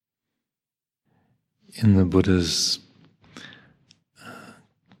in the Buddha's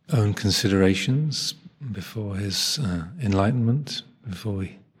own considerations before his enlightenment, before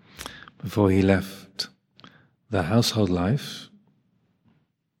he left the household life,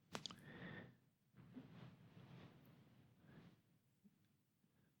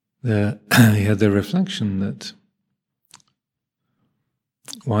 he had the reflection that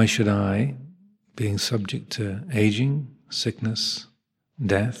why should I, being subject to aging, sickness,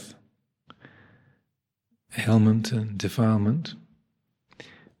 death, ailment and defilement,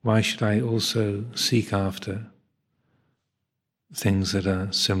 why should I also seek after things that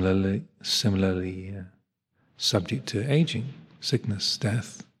are similarly subject to aging, sickness,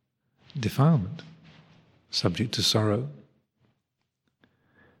 death, defilement, subject to sorrow?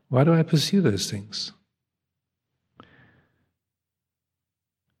 Why do I pursue those things?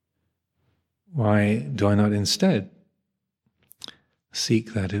 Why do I not instead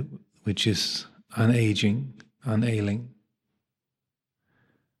seek that which is unaging, unailing,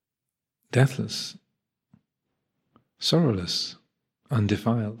 deathless, sorrowless,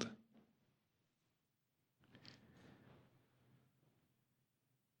 undefiled?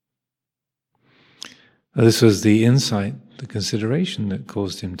 This was the insight, the consideration that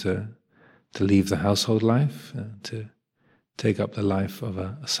caused him to leave the household life, to take up the life of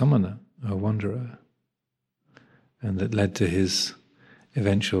a samana, a wanderer, and that led to his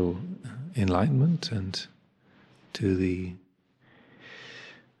eventual enlightenment and to the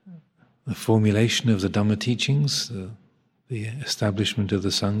formulation of the Dhamma teachings, the establishment of the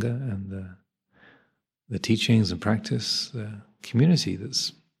Sangha and the teachings and practice, the community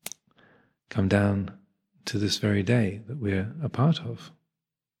that's come down to this very day that we're a part of.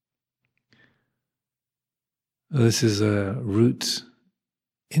 This is a root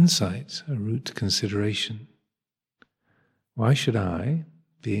insight, a root consideration. Why should I,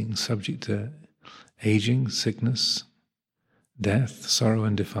 being subject to aging, sickness, death, sorrow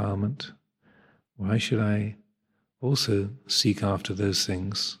and defilement, why should I also seek after those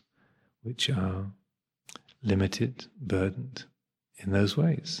things which are limited, burdened in those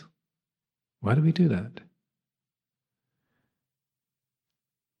ways? Why do we do that?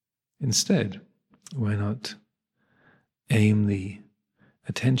 Instead, why not aim the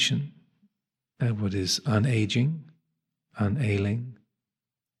attention at what is unaging, unailing,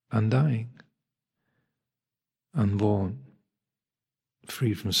 undying, unborn,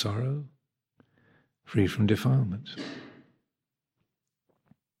 free from sorrow, free from defilement?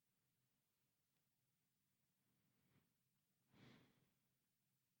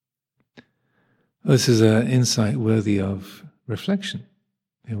 This is an insight worthy of reflection.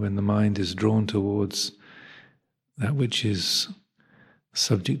 When the mind is drawn towards that which is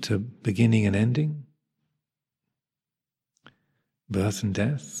subject to beginning and ending, birth and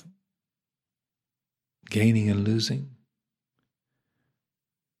death, gaining and losing,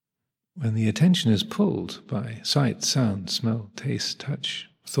 when the attention is pulled by sight, sound, smell, taste, touch,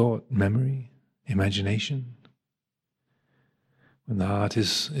 thought, memory, imagination, when the heart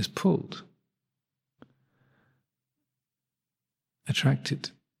is pulled,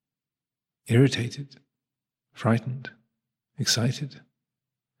 attracted, irritated, frightened, excited,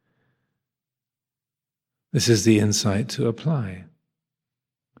 this is the insight to apply.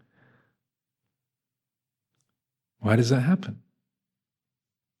 Why does that happen?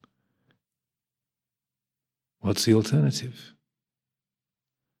 What's the alternative?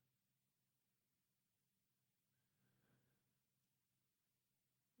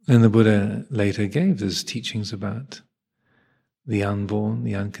 Then the Buddha later gave us teachings about the unborn,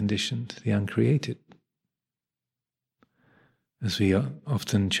 the unconditioned, the uncreated. As we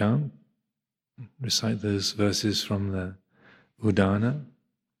often chant, recite those verses from the Udana,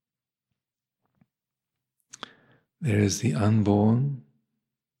 there is the unborn,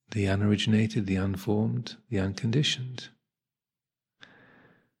 the unoriginated, the unformed, the unconditioned.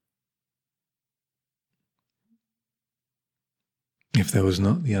 If there was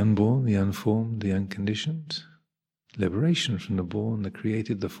not the unborn, the unformed, the unconditioned, liberation from the born, the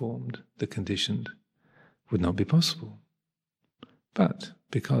created, the formed, the conditioned would not be possible. But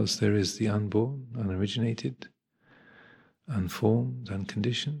because there is the unborn, unoriginated, unformed,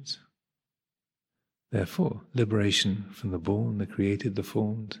 unconditioned, therefore liberation from the born, the created, the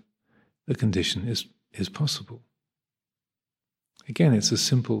formed, the conditioned is possible. Again, it's a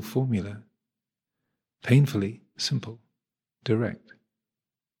simple formula, painfully simple, direct.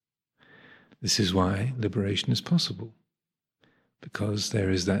 This is why liberation is possible, because there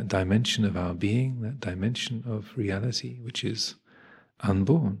is that dimension of our being, that dimension of reality, which is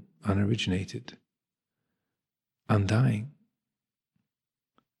unborn, unoriginated, undying,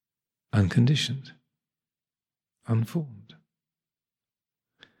 unconditioned. unformed.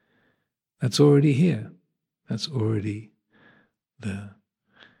 That's already here. That's already the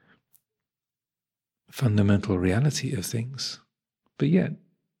fundamental reality of things. But yet,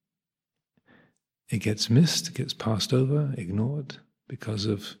 it gets missed, it gets passed over, ignored, because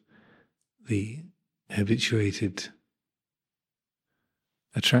of the habituated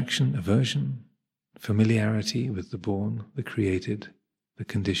attraction, aversion, familiarity with the born, the created, the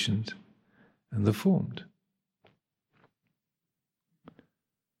conditioned, and the formed.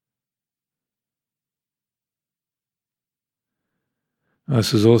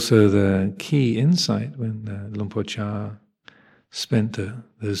 This was also the key insight when Luang Por Chah spent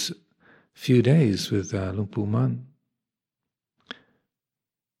those few days with Luang Pu Man.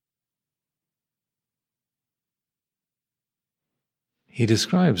 He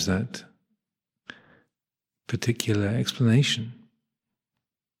describes that particular explanation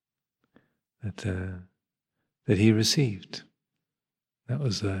that he received. That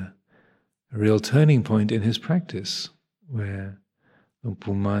was a real turning point in his practice, where Luang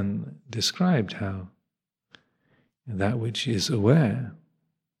Pu Man described how that which is aware,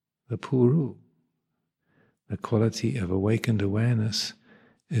 the Puru, the quality of awakened awareness,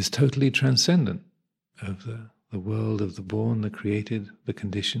 is totally transcendent of the world of the born, the created, the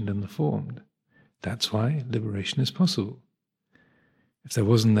conditioned, and the formed. That's why liberation is possible. If there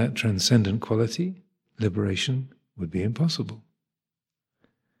wasn't that transcendent quality, liberation would be impossible.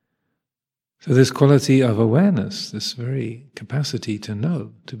 So this quality of awareness, this very capacity to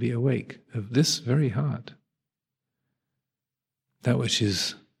know, to be awake, of this very heart, that which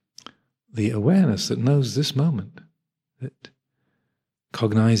is the awareness that knows this moment, that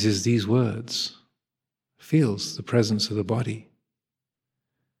cognizes these words, feels the presence of the body,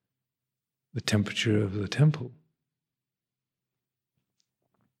 the temperature of the temple,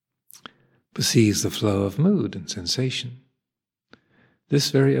 perceives the flow of mood and sensation.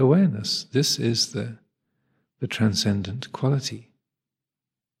 This very awareness, this is the transcendent quality.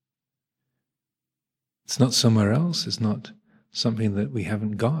 It's not somewhere else, it's not something that we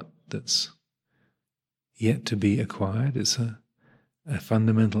haven't got, that's yet to be acquired. It's a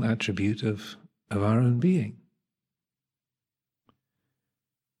fundamental attribute of our own being.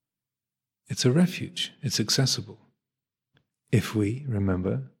 It's a refuge, it's accessible, if we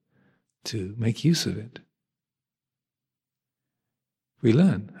remember to make use of it. We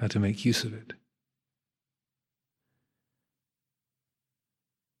learn how to make use of it.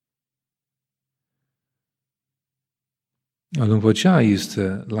 Luang Por Chah used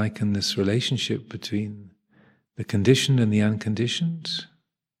to liken this relationship between the conditioned and the unconditioned,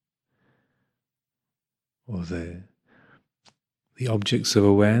 or the objects of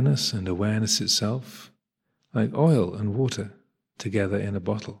awareness and awareness itself, like oil and water together in a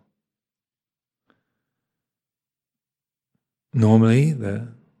bottle. Normally,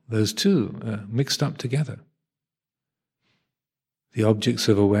 those two are mixed up together. The objects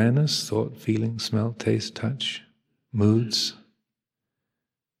of awareness, thought, feeling, smell, taste, touch, moods,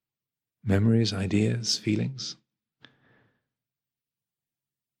 memories, ideas, feelings.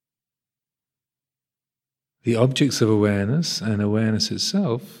 The objects of awareness and awareness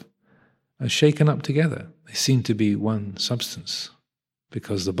itself are shaken up together. They seem to be one substance,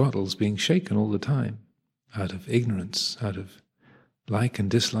 because the bottle's being shaken all the time, out of ignorance, out of like and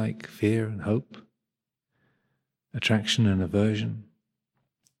dislike, fear and hope, attraction and aversion,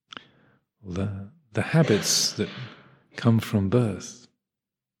 the habits that come from birth,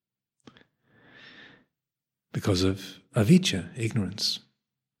 because of avijja, ignorance,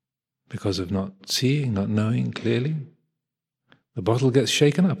 because of not seeing, not knowing clearly. The bottle gets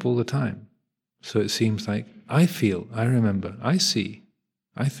shaken up all the time. So it seems like, I feel, I remember, I see,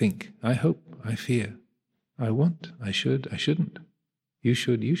 I think, I hope, I fear, I want, I should, I shouldn't, you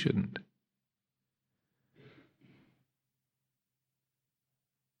should, you shouldn't.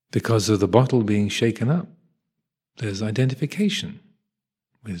 Because of the bottle being shaken up, there's identification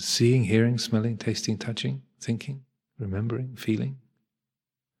with seeing, hearing, smelling, tasting, touching, thinking, remembering, feeling.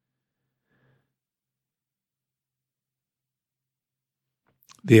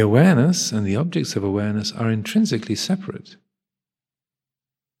 The awareness and the objects of awareness are intrinsically separate.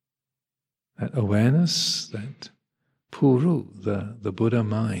 That awareness, that puru, the Buddha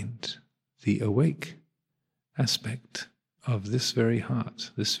mind, the awake aspect of this very heart,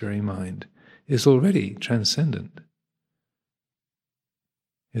 this very mind, is already transcendent,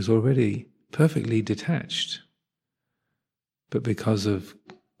 is already perfectly detached. But because of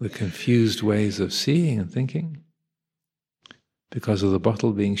the confused ways of seeing and thinking, because of the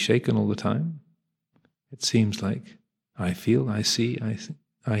bottle being shaken all the time, it seems like I feel, I see,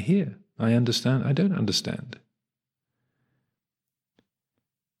 I hear, I understand, I don't understand.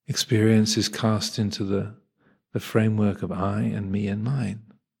 experience is cast into the framework of I and me and mine.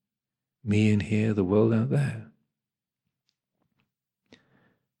 Me in here, the world out there.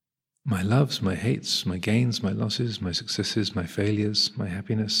 My loves, my hates, my gains, my losses, my successes, my failures, my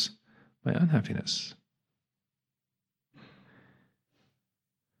happiness, my unhappiness.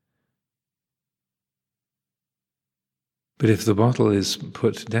 But if the bottle is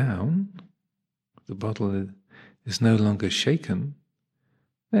put down, the bottle is no longer shaken,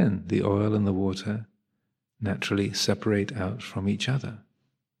 then the oil and the water naturally separate out from each other.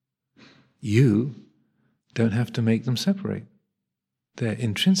 You don't have to make them separate. They're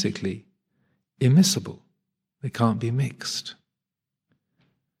intrinsically immiscible. They can't be mixed.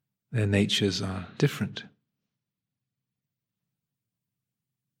 Their natures are different.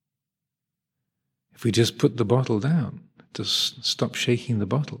 If we just put the bottle down, just stop shaking the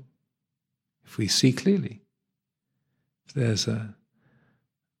bottle, if we see clearly, if there's a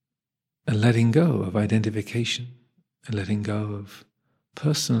letting go of identification, a letting go of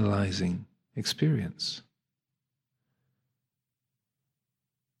personalizing experience,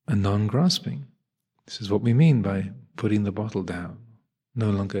 a non-grasping. This is what we mean by putting the bottle down, no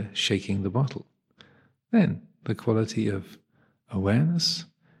longer shaking the bottle. Then the quality of awareness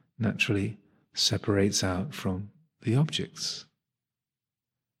naturally separates out from the objects.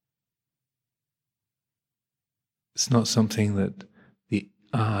 It's not something that the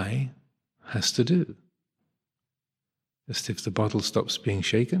I has to do. Just if the bottle stops being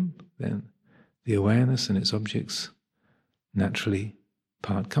shaken, then the awareness and its objects naturally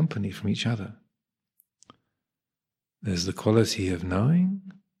part company from each other. There's the quality of knowing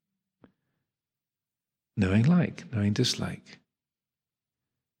like, knowing dislike,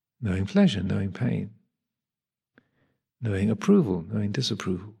 knowing pleasure, knowing pain, knowing approval, knowing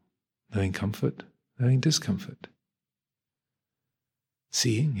disapproval, knowing comfort, knowing discomfort,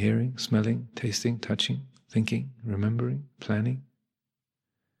 seeing, hearing, smelling, tasting, touching, thinking, remembering, planning.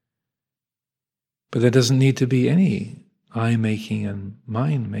 But there doesn't need to be any I-making and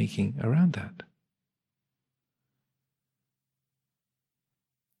mind-making around that.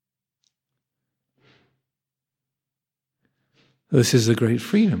 This is the great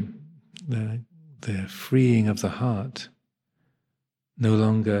freedom, the freeing of the heart, no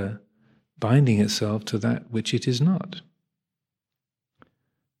longer binding itself to that which it is not,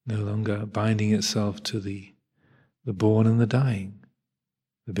 no longer binding itself to the born and the dying,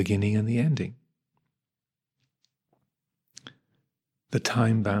 the beginning and the ending, the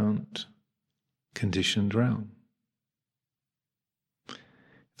time-bound, conditioned realm.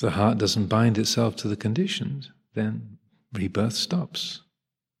 If the heart doesn't bind itself to the conditioned, then rebirth stops,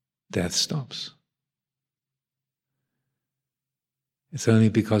 death stops. It's only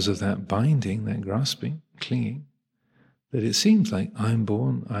because of that binding, that grasping, clinging, that it seems like I'm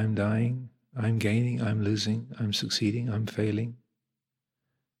born, I'm dying, I'm gaining, I'm losing, I'm succeeding, I'm failing.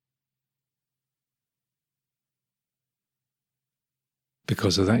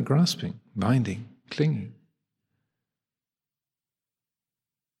 Because of that grasping, binding, clinging.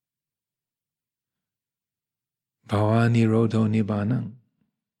 Bhava nirodho nibbānam.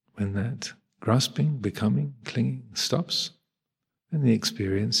 When that grasping, becoming, clinging stops, then the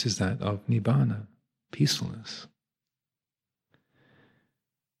experience is that of nibbāna, peacefulness.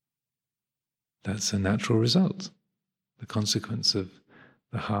 That's a natural result, the consequence of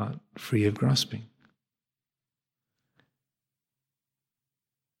the heart free of grasping.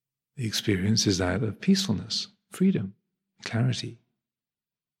 The experience is that of peacefulness, freedom, clarity.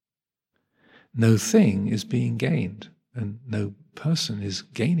 No thing is being gained, and no person is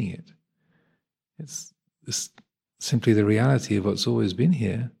gaining it. It's simply the reality of what's always been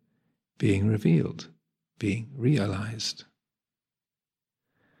here being revealed, being realized.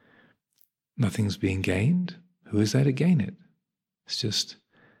 Nothing's being gained. Who is there to gain it? It's just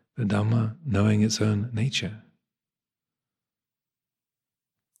the Dhamma knowing its own nature.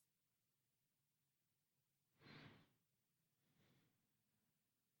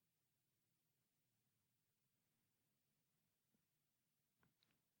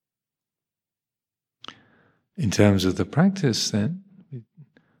 In terms of the practice, then, we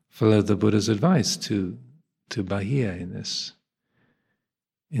follow the Buddha's advice to Bahia in this.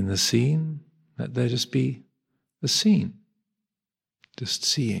 In the scene, let there just be the scene, just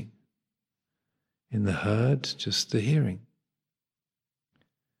seeing. In the heard, just the hearing.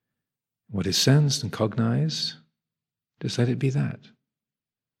 What is sensed and cognized, just let it be that.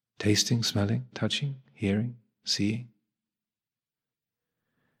 Tasting, smelling, touching, hearing, seeing.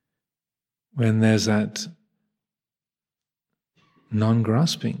 When there's that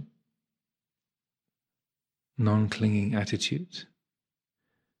non-grasping, non-clinging attitude,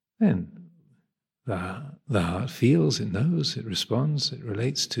 then the heart feels, it knows, it responds, it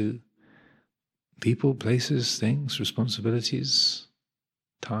relates to people, places, things, responsibilities,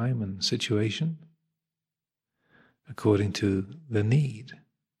 time and situation, according to the need.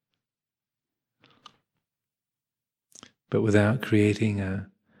 But without creating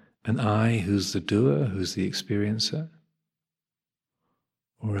an I who's the doer, who's the experiencer,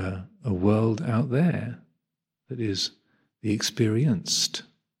 or a world out there that is the experienced.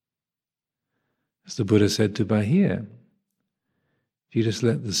 As the Buddha said to Bahir, if you just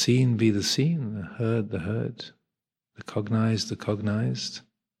let the seen be the seen, the heard, the cognized,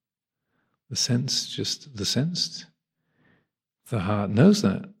 the sense, just the sensed, the heart knows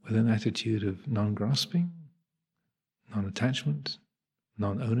that with an attitude of non-grasping, non-attachment,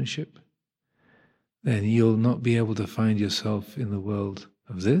 non-ownership, then you'll not be able to find yourself in the world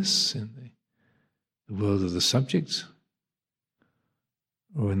of this, in the world of the subject,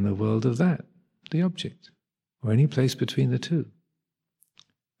 or in the world of that, the object, or any place between the two.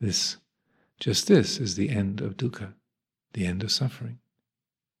 This is the end of dukkha, the end of suffering.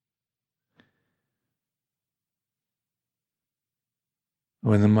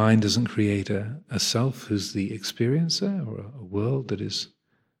 When the mind doesn't create a self who's the experiencer, or a world that is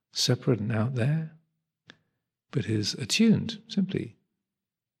separate and out there, but is attuned simply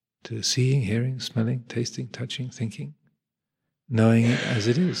to seeing, hearing, smelling, tasting, touching, thinking, knowing it as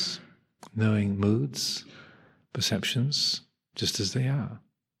it is, knowing moods, perceptions, just as they are,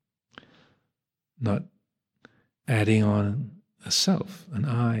 not adding on a self, an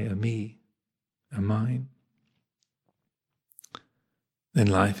I, a me, a mine, then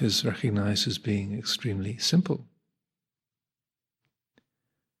life is recognized as being extremely simple.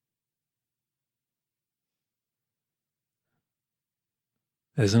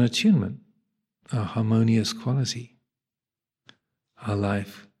 There's an attunement, a harmonious quality. Our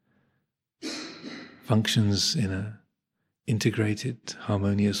life functions in an integrated,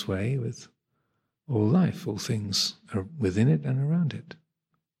 harmonious way with all life, all things are within it and around it.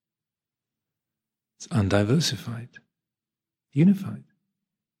 It's undiversified, unified,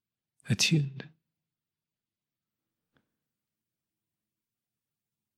 attuned.